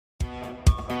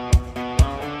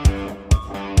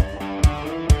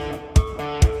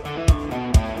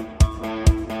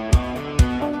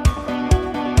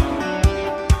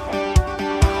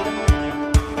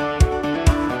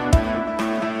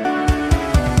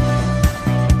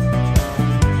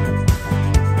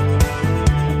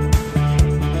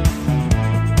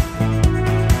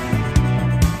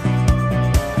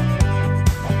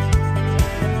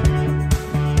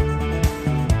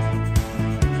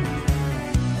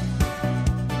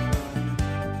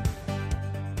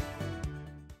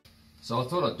So I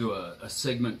thought I'd do a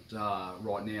segment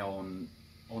right now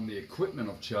on the equipment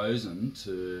I've chosen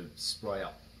to spray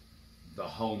up the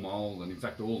whole mould, and in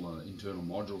fact all the internal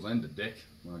modules and the deck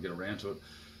when I get around to it.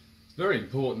 It's very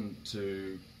important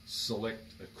to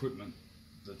select equipment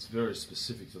that's very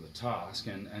specific for the task,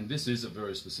 and this is a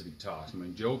very specific task. I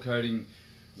mean, gel coating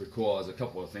requires a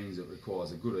couple of things. It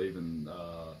requires a good even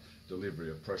delivery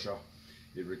of pressure.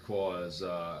 It requires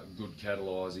good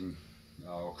catalyzing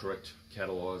or correct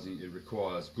catalyzing. It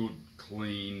requires good,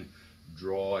 clean,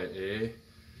 dry air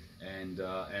and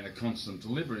a constant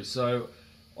delivery. So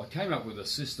I came up with a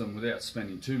system without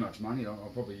spending too much money. I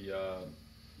probably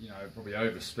probably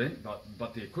overspent,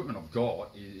 but the equipment I've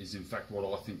got is in fact what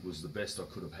I think was the best I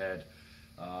could have had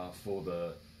for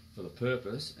the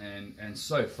purpose, and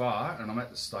so far, and I'm at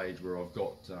the stage where I've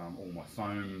got all my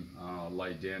foam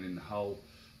laid down in the hull.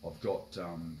 I've got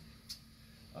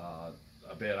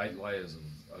about 8 layers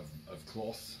of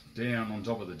cloth down on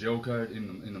top of the gel coat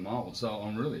in the mould, so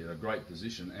I'm really at a great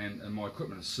position, and my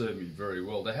equipment has served me very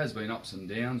well. There has been ups and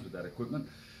downs with that equipment,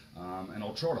 and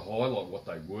I'll try to highlight what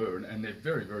they were, and they're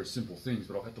very, very simple things,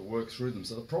 but I've had to work through them.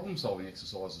 So the problem solving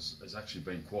exercise has actually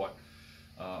been quite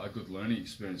a good learning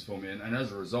experience for me, and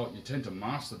as a result you tend to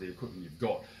master the equipment you've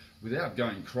got without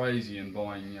going crazy and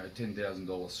buying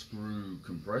 $10,000 screw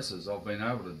compressors. I've been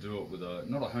able to do it with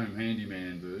not a home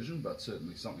handyman version, but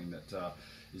certainly something that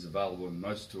is available in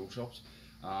most tool shops,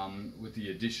 with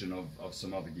the addition of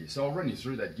some other gear. So I'll run you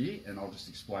through that gear and I'll just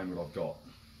explain what I've got.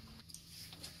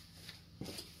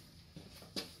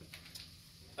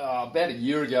 About a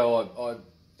year ago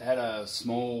I had a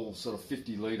small sort of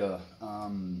 50 litre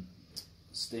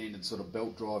standard sort of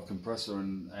belt drive compressor,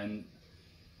 and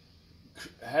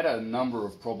had a number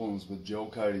of problems with gel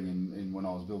coating in when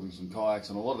I was building some kayaks,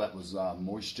 and a lot of that was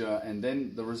moisture, and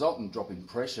then the resultant drop in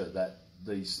pressure that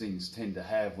these things tend to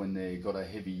have when they've got a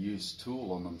heavy use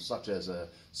tool on them, such as a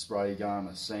spray gun,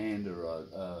 a sand, or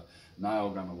a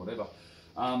nail gun or whatever.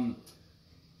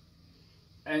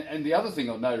 And the other thing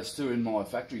I noticed too in my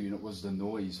factory unit was the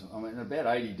noise. I mean, about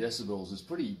 80 decibels is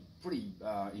pretty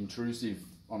intrusive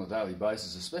on a daily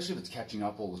basis, especially if it's catching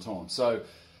up all the time. So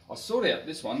I sought out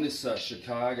this one, this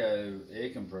Chicago air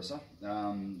compressor.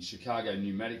 Chicago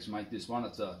Pneumatics make this one.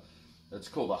 It's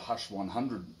called a Hush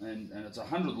 100, and it's a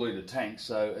 100 litre tank,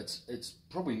 so it's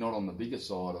probably not on the bigger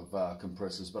side of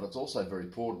compressors, but it's also very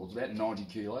portable. It's about 90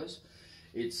 kilos.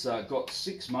 It's got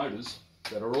 6 motors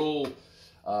that are all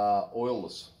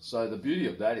oilless. So the beauty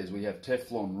of that is we have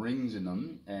Teflon rings in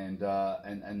them, and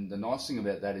the nice thing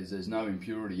about that is there's no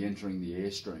impurity entering the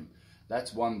airstream.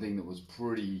 That's one thing that was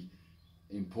pretty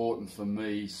important for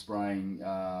me spraying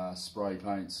spray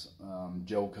paints,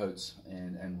 gel coats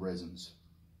and resins.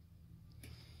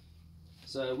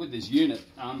 So with this unit,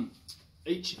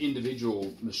 each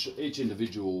individual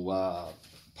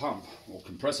pump or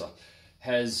compressor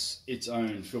has its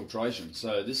own filtration.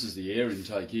 So this is the air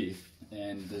intake here,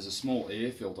 and there's a small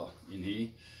air filter in here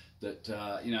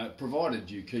that, provided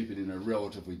you keep it in a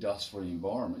relatively dust-free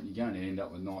environment, you're going to end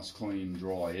up with nice, clean,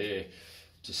 dry air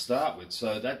to start with.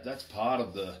 So that's part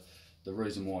of the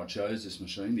reason why I chose this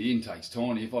machine. The intake's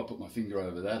tiny. If I put my finger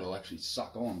over that, it'll actually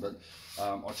suck on. But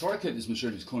I try to keep this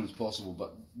machine as clean as possible,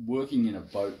 but working in a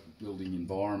boat building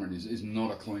environment is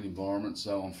not a clean environment,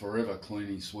 so I'm forever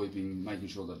cleaning, sweeping, making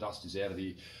sure the dust is out of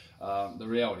here. The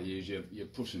reality is you're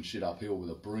pushing shit uphill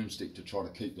with a broomstick to try to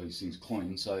keep these things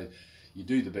clean, so you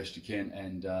do the best you can,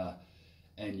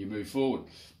 and you move forward.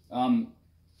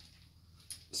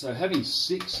 So having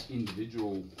 6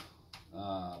 individual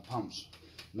pumps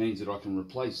means that I can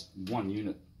replace one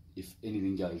unit if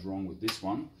anything goes wrong with this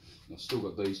one. I've still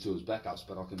got these 2 as backups,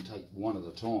 but I can take one at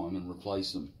a time and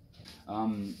replace them.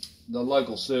 The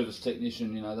local service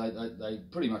technician, they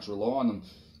pretty much rely on them.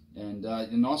 And the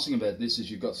nice thing about this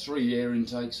is you've got 3 air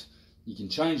intakes. You can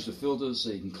change the filters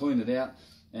so you can clean it out.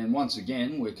 And once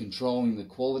again, we're controlling the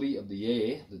quality of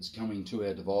the air that's coming to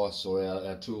our device or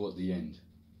our tool at the end.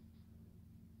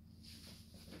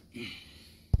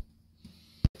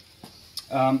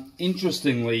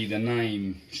 Interestingly, the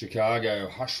name Chicago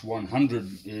Hush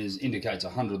 100 indicates a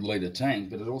 100 litre tank,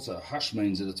 but it also, hush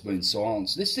means that it's been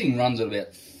silenced. This thing runs at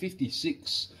about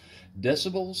 56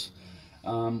 decibels,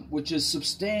 which is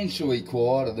substantially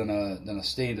quieter than a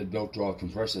standard belt drive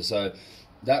compressor. So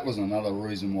that was another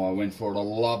reason why I went for it. I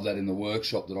love that in the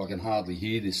workshop, that I can hardly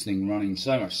hear this thing running,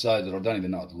 so much so that I don't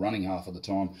even know it's running half of the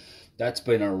time. That's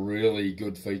been a really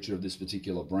good feature of this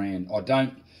particular brand.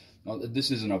 This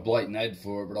isn't a blatant ad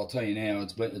for it, but I'll tell you now,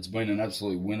 it's been an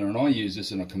absolute winner, and I use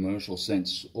this in a commercial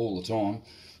sense all the time.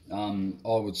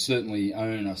 I would certainly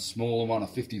own a smaller one, a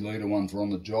 50 litre one for on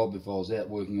the job if I was out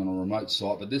working on a remote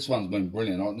site, but this one's been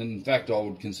brilliant. In fact, I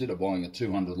would consider buying a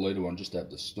 200 litre one just to have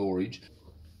the storage.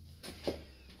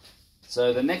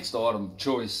 So the next item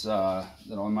choice that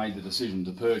I made the decision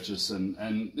to purchase,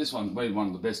 and this one's been one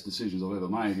of the best decisions I've ever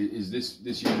made, is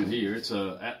this unit here. It's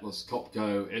a Atlas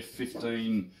Copco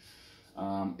F15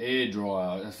 air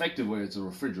dryer. Effectively, it's a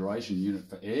refrigeration unit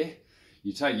for air.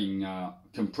 You're taking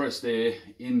compressed air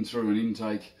in through an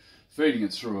intake, feeding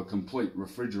it through a complete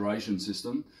refrigeration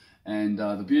system, and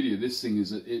the beauty of this thing is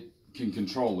that it can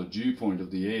control the dew point of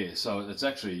the air, so it's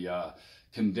actually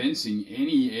condensing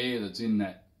any air that's in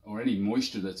that, or any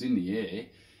moisture that's in the air,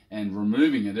 and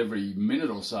removing it every minute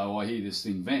or so. I hear this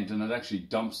thing vent, and it actually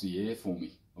dumps the air for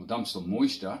me, or dumps the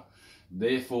moisture,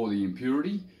 therefore the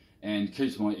impurity, and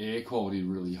keeps my air quality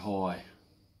really high.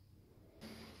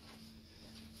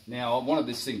 Now, I wanted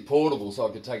this thing portable so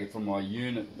I could take it from my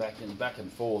unit back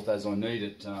and forth as I need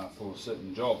it for a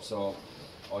certain job. So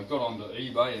I got onto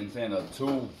eBay and found a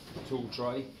tool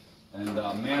tray and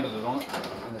mounted it on it.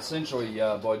 And essentially,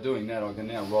 by doing that, I can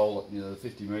now roll it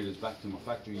 50 metres back to my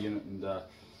factory unit,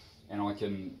 and I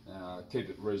can keep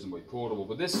it reasonably portable.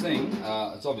 But this thing,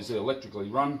 it's obviously electrically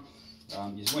run.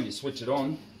 When you switch it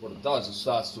on, what it does is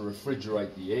starts to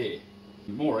refrigerate the air.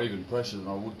 More even pressure than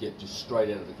I would get just straight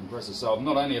out of the compressor. So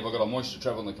not only have I got a moisture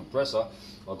trap on the compressor,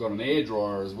 I've got an air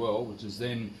dryer as well, which is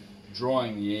then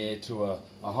drying the air to a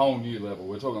whole new level.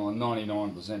 We're talking like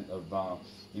 99% of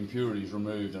impurities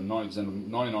removed and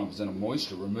 99% of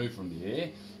moisture removed from the air,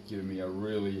 giving me a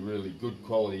really, really good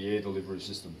quality air delivery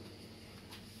system.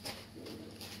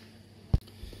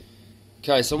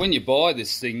 Okay, so when you buy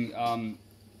this thing,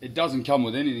 it doesn't come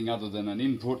with anything other than an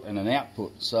input and an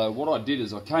output. So what I did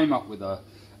is I came up with a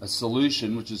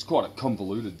solution, which is quite a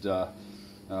convoluted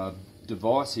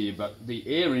device here, but the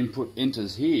air input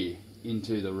enters here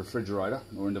into the refrigerator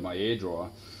or into my air dryer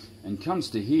and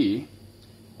comes to here,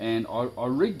 and I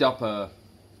rigged up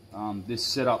this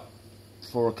setup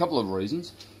for a couple of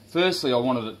reasons. Firstly, I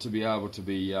wanted it to be able to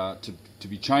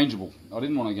be changeable. I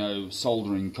didn't want to go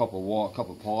soldering copper wire,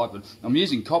 copper pipe. And I'm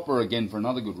using copper again for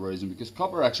another good reason, because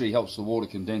copper actually helps the water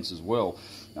condense as well.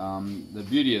 The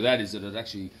beauty of that is that it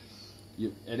actually,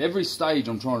 at every stage,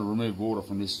 I'm trying to remove water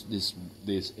from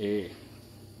this air.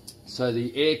 So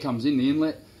the air comes in the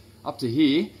inlet up to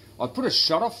here. I put a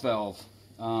shut-off valve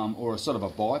or a sort of a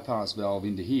bypass valve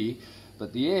into here,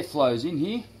 but the air flows in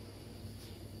here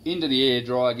into the air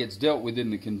dryer, gets dealt with in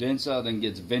the condenser, then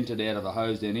gets vented out of the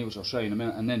hose down here, which I'll show you in a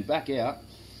minute, and then back out,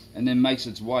 and then makes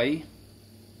its way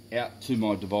out to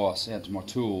my device, out to my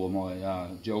tool or my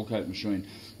gel coat machine.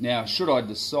 Now, should I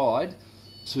decide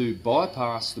to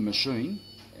bypass the machine,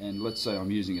 and let's say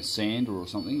I'm using a sander or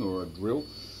something, or a drill,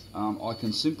 I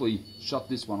can simply shut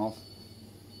this one off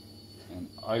and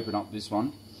open up this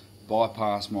one,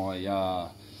 bypass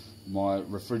my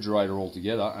refrigerator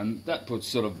altogether, and that puts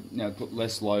sort of put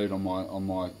less load on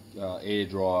my air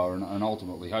dryer, and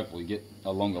ultimately hopefully get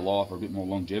a longer life or a bit more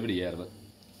longevity out of it.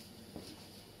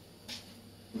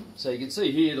 So you can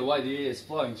see here the way the air is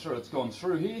flowing through. It's gone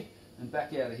through here and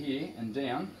back out of here and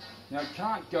down. Now it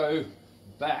can't go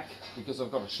back because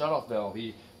I've got a shut-off valve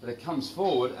here, but it comes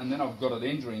forward, and then I've got it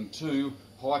entering two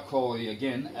high quality,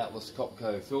 again, Atlas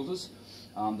Copco filters.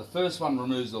 The first one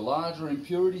removes the larger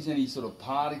impurities, any sort of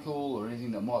particle or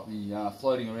anything that might be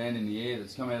floating around in the air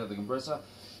that's come out of the compressor,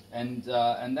 and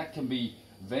that can be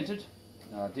vented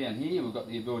down here. We've got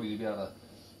the ability to be able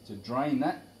to drain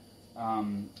that,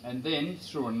 and then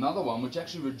through another one which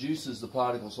actually reduces the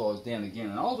particle size down again.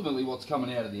 And ultimately what's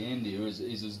coming out of the end here is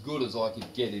as good as I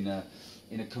could get in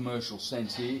a commercial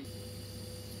sense here.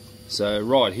 So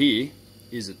right here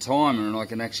is a timer, and I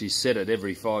can actually set it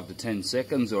every 5 to 10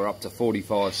 seconds or up to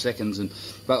 45 seconds,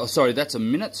 but sorry, that's a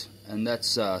minute and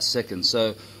that's seconds.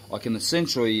 So I can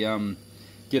essentially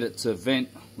get it to vent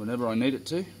whenever I need it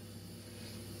to,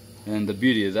 and the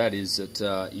beauty of that is that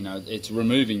it's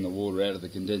removing the water out of the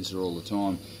condenser all the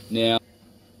time. Now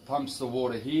pumps the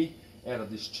water here out of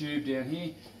this tube down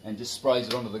here and just sprays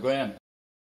it onto the ground.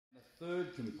 The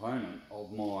third component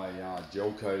of my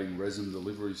gel coating resin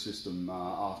delivery system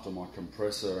after my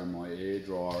compressor and my air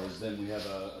dryer is then we have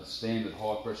a standard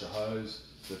high pressure hose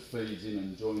that feeds in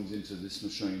and joins into this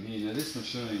machine here. Now this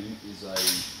machine is a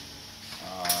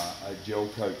gel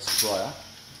coat sprayer.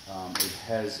 It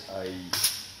has a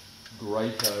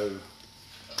Graco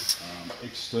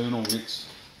external mix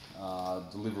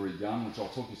delivery gun, which I'll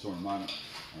talk you through in a moment.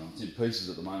 It's in pieces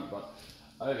at the moment, but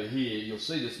over here you'll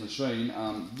see this machine.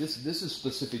 This is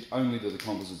specific only to the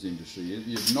composites industry.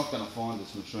 You're not going to find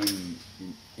this machine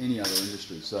in any other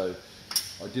industry. So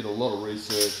I did a lot of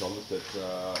research. I looked at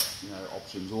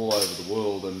options all over the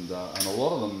world, and a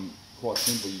lot of them, quite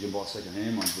simple, you can buy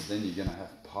second-hand ones, but then you're going to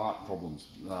have part problems,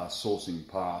 sourcing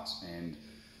parts and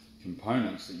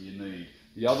components that you need.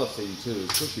 The other thing too is,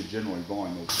 because you're generally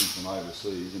buying these things from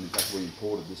overseas, and in fact we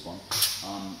imported this one,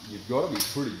 you've got to be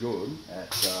pretty good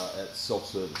at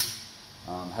self-service.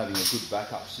 Having a good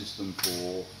backup system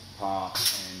for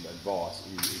parts and advice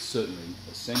is certainly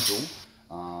essential.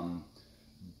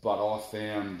 But I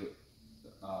found,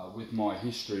 with my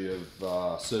history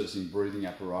of servicing breathing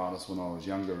apparatus when I was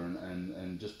younger,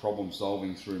 and just problem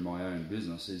solving through my own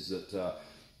business, is that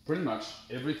pretty much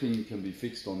everything can be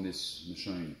fixed on this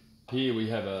machine. Here we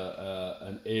have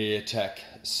an air tack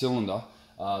cylinder.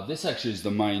 This actually is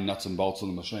the main nuts and bolts of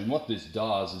the machine. What this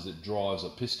does is it drives a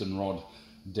piston rod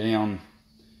down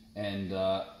and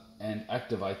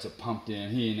activates a pump down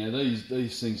here. Now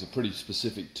these things are pretty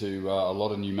specific to a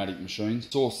lot of pneumatic machines.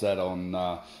 Source that on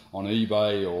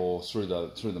eBay or through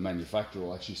the manufacturer.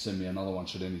 Will actually send me another one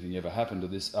should anything ever happen to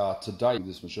this. To date,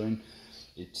 this machine,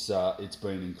 it's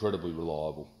been incredibly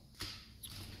reliable.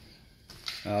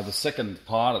 The second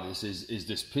part of this is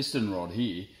this piston rod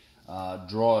here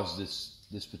drives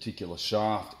this particular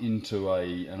shaft into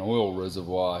an oil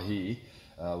reservoir here,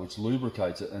 which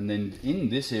lubricates it, and then in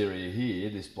this area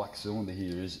here, this black cylinder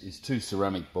here is two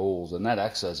ceramic balls, and that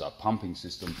acts as a pumping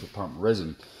system to pump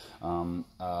resin,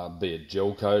 be it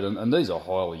gel coat, and these are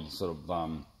highly sort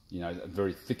of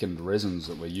very thickened resins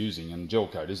that we're using, and gel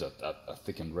coat is a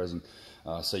thickened resin,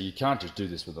 so you can't just do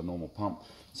this with a normal pump.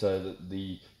 So that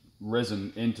the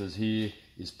resin enters here,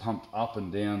 is pumped up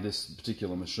and down this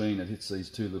particular machine. It hits these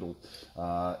two little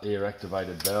air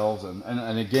activated valves,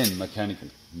 and again mechanical,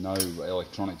 no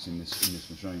electronics in this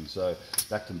machine. So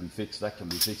that can be fixed, that can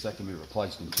be fixed, that can be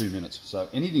replaced in 2 minutes. So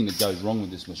anything that goes wrong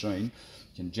with this machine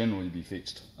can generally be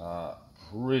fixed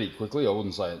pretty quickly. I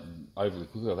wouldn't say it overly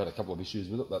quickly. I've had a couple of issues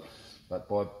with it, but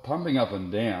by pumping up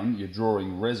and down, you're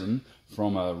drawing resin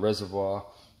from a reservoir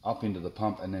up into the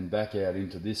pump and then back out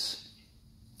into this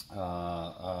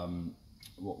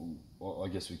what I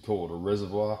guess we call it a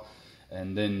reservoir,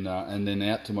 and then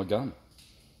out to my gun.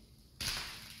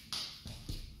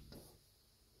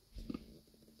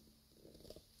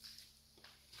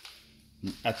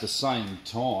 At the same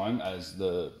time as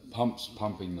the pump's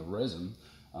pumping the resin,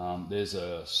 there's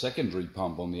a secondary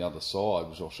pump on the other side,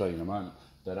 which I'll show you in a moment,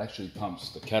 that actually pumps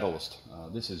the catalyst.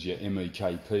 This is your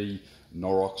MEKP,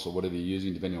 Norox, or whatever you're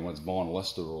using, depending on whether it's vinyl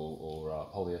ester or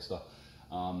polyester.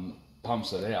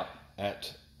 Pumps it out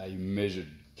at a measured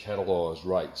catalysed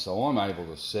rate. So I'm able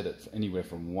to set it anywhere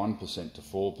from 1% to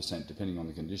 4% depending on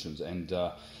the conditions, and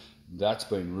that's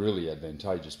been really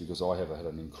advantageous because I have had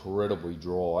an incredibly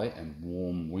dry and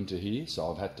warm winter here,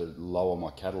 so I've had to lower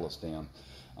my catalyst down.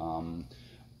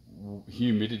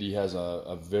 Humidity has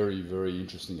a very, very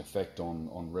interesting effect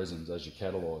on resins as you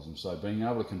catalyse them, so being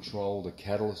able to control the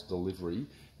catalyst delivery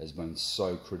has been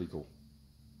so critical.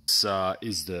 This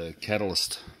is the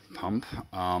catalyst pump.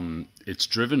 It's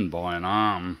driven by an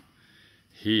arm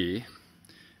here,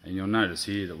 and you'll notice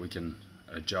here that we can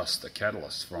adjust the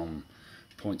catalyst from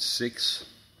 0.6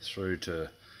 through to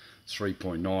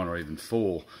 3.9 or even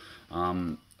 4.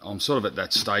 I'm sort of at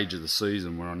that stage of the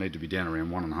season where I need to be down around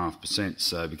 1.5%,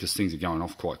 so because things are going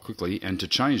off quite quickly, and to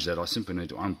change that I simply need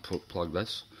to unplug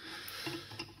this,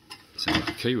 sound like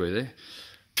a kiwi there,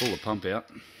 pull the pump out,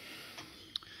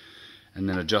 and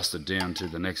then adjust it down to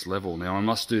the next level. Now I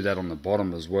must do that on the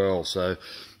bottom as well, so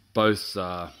both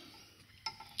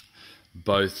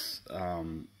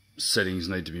settings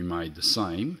need to be made the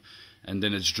same, and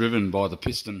then it's driven by the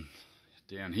piston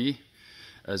down here.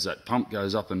 As that pump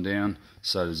goes up and down,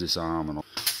 so does this arm. And I'll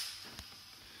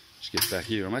just get back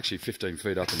here. I'm actually 15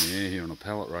 feet up in the air here on a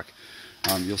pallet rack.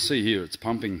 You'll see here it's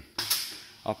pumping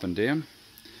up and down,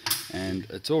 and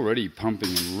it's already pumping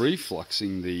and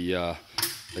refluxing the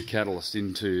catalyst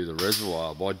into the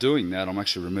reservoir. By doing that, I'm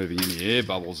actually removing any air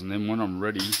bubbles, and then when I'm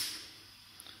ready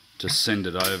to send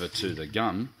it over to the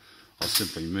gun, I'll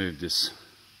simply move this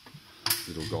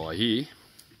little guy here,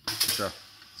 which will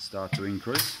start to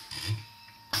increase.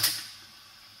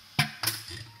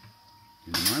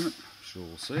 In a moment, I'm sure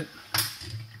we'll see it.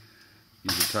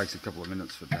 Usually takes a couple of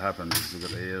minutes for it to happen because we've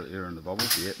got air in the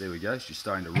bubbles. Yeah, there we go. She's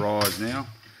starting to rise now,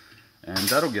 and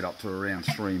that'll get up to around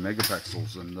 3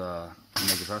 megapascals, and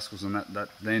that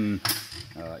then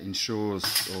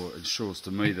ensures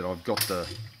to me that I've got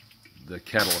the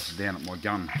catalyst down at my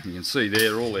gun. You can see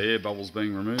there all the air bubbles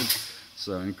being removed.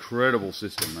 So incredible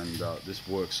system, and this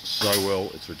works so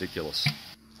well, it's ridiculous.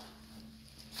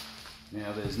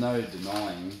 Now there's no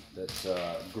denying that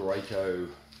Graco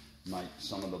make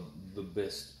some of the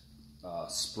best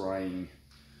spraying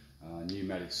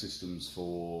pneumatic systems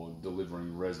for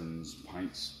delivering resins,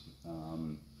 paints,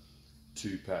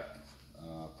 2-pack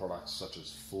products such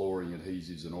as flooring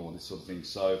adhesives and all of this sort of thing.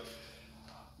 So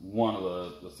one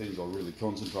of the things I really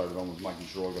concentrated on was making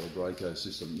sure I got a Graco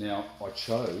system. Now I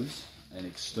chose an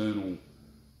external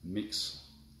mix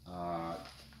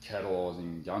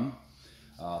catalyzing gun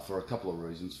for a couple of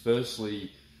reasons.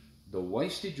 Firstly, the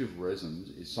wastage of resins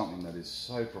is something that is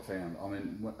so profound. I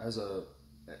mean, as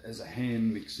a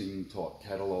hand mixing type,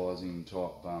 catalyzing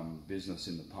type business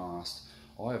in the past,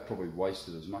 I have probably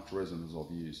wasted as much resin as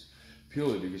I've used,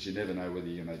 purely because you never know whether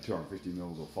you're going to 250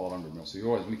 mils or 500 mils. So you're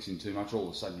always mixing too much. All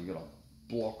of a sudden you've got a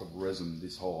block of resin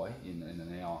this high in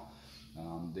an hour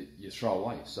that you throw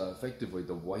away. So effectively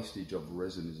the wastage of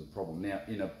resin is a problem. Now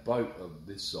in a boat of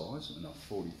this size, in a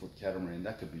 40-foot catamaran,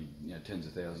 that could be, you know, tens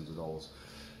of thousands of dollars.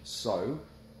 So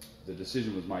the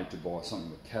decision was made to buy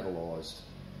something that catalysed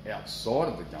outside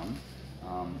of the gun,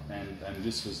 and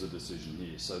this was the decision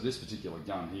here. So this particular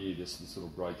gun here, this little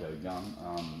Graco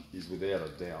gun, is without a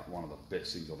doubt one of the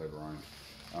best things I've ever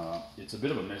owned. It's a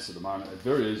bit of a mess at the moment. It's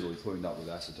very easily cleaned up with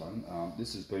acetone.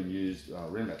 This has been used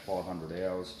around about 500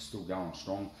 hours, still going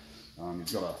strong.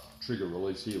 You've got a trigger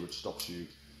release here which stops you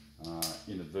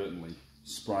inadvertently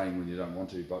spraying when you don't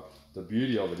want to, but the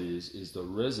beauty of it is the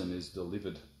resin is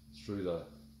delivered through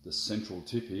the central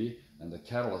tip here, and the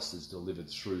catalyst is delivered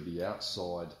through the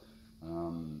outside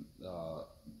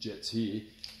jets here,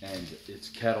 and it's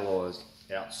catalysed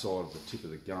outside of the tip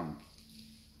of the gun.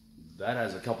 That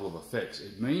has a couple of effects.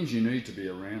 It means you need to be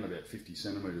around about 50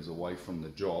 centimetres away from the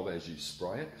job as you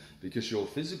spray it, because you'll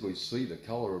physically see the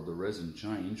colour of the resin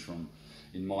change from,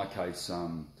 in my case,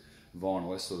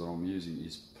 vinyl ester that I'm using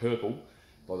is purple.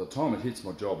 By the time it hits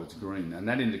my job, it's green, and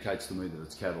that indicates to me that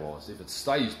it's catalysed. If it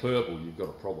stays purple, you've got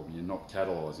a problem. You're not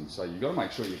catalysing. So you've got to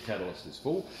make sure your catalyst is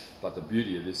full. But the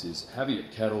beauty of this is having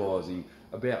it catalysing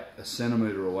about a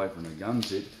centimetre away from the gun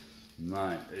tip,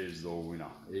 mate, is the winner.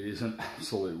 It is an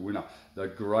absolute winner. The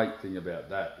great thing about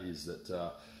that is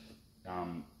that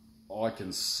I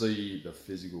can see the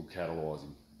physical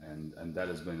catalysing. And that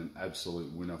has been an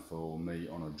absolute winner for me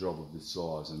on a job of this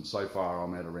size. And so far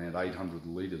I'm at around 800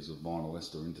 litres of vinyl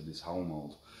ester into this hull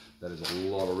mould. That is a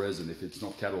lot of resin. If it's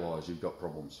not catalysed, you've got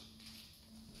problems.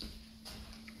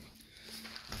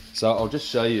 So I'll just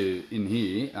show you in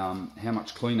here how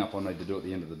much cleanup I need to do at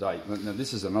the end of the day. Now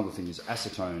this is another thing, is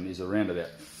acetone is around about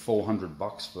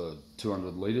 $400 for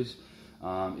 200 litres.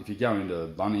 If you go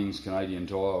into Bunnings, Canadian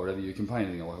Tire or whatever, you can pay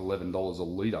anything like $11 a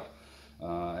litre.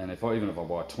 And even if I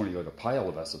buy a 20 litre pail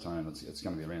of acetone, it's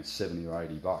going to be around 70 or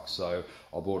 80 bucks. So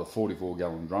I bought a 44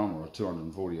 gallon drum or a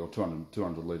 240 or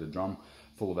 200 litre drum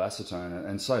full of acetone,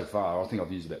 and so far I think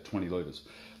I've used about 20 litres.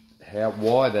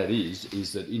 Why that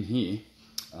is that in here,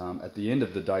 at the end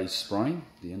of the day's spraying,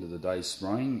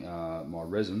 my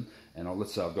resin, and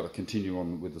let's say I've got to continue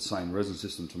on with the same resin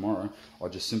system tomorrow, I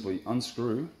just simply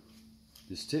unscrew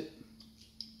this tip,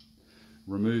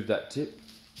 remove that tip,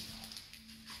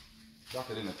 chuck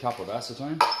it in a cup of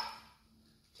acetone,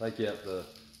 take out the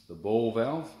ball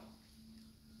valve,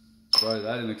 throw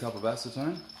that in a cup of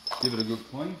acetone, give it a good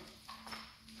clean,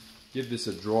 give this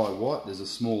a dry wipe. There's a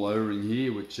small O-ring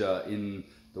here which in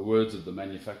the words of the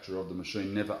manufacturer of the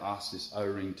machine, never ask this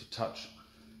O-ring to touch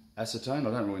acetone.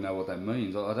 I don't really know what that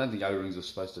means. I don't think O-rings are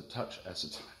supposed to touch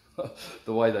acetone.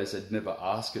 The way they said never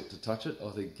ask it to touch it, I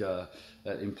think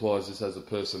that implies this has a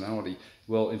personality.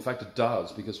 Well, in fact it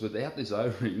does, because without this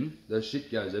O-ring, the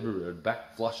shit goes everywhere. It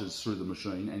back flushes through the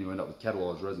machine and you end up with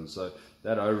catalysed resin. So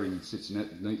that O-ring sits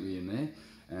neatly in there,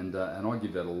 and I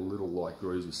give that a little light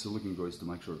grease with silicone grease to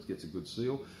make sure it gets a good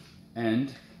seal.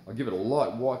 And I give it a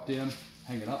light wipe down,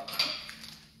 hang it up,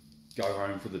 go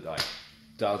home for the day.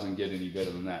 Doesn't get any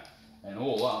better than that. And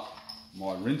all up,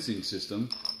 my rinsing system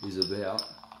is about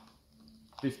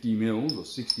 50 mils or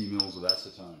 60 mils of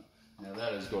acetone. Now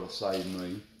that has got to save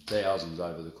me thousands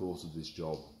over the course of this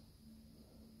job.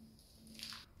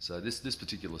 So this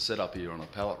particular setup here on a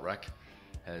pallet rack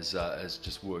has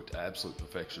just worked absolute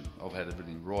perfection. I've had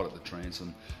everything right at the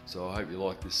transom, so I hope you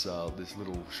like this this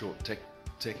little short tech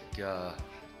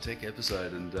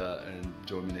episode, and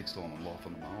join me next time on Life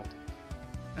on the Mould.